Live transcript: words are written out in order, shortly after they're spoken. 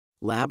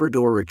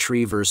Labrador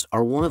Retrievers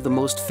are one of the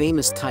most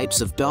famous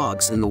types of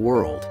dogs in the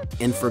world,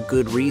 and for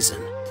good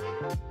reason.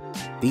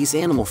 These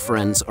animal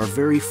friends are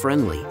very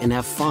friendly and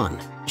have fun,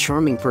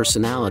 charming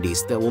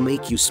personalities that will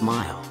make you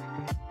smile.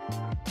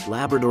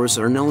 Labradors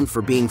are known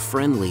for being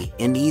friendly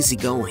and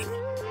easygoing.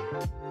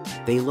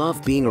 They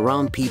love being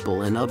around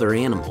people and other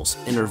animals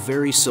and are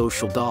very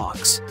social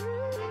dogs.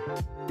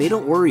 They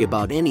don't worry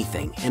about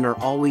anything and are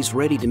always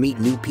ready to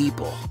meet new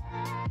people.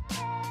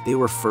 They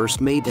were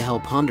first made to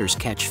help hunters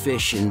catch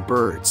fish and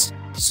birds,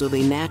 so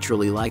they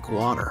naturally like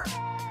water.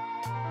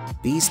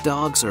 These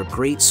dogs are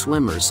great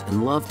swimmers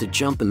and love to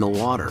jump in the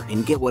water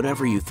and get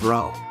whatever you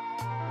throw.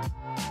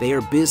 They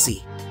are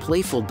busy,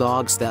 playful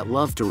dogs that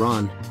love to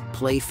run,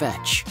 play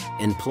fetch,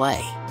 and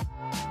play.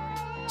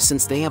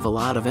 Since they have a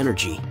lot of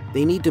energy,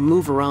 they need to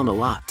move around a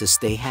lot to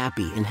stay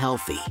happy and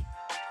healthy.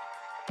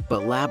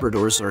 But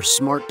Labradors are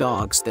smart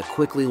dogs that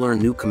quickly learn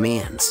new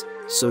commands,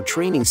 so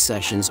training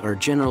sessions are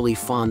generally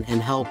fun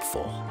and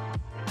helpful.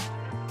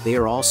 They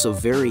are also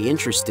very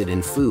interested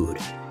in food,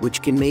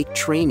 which can make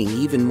training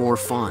even more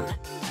fun.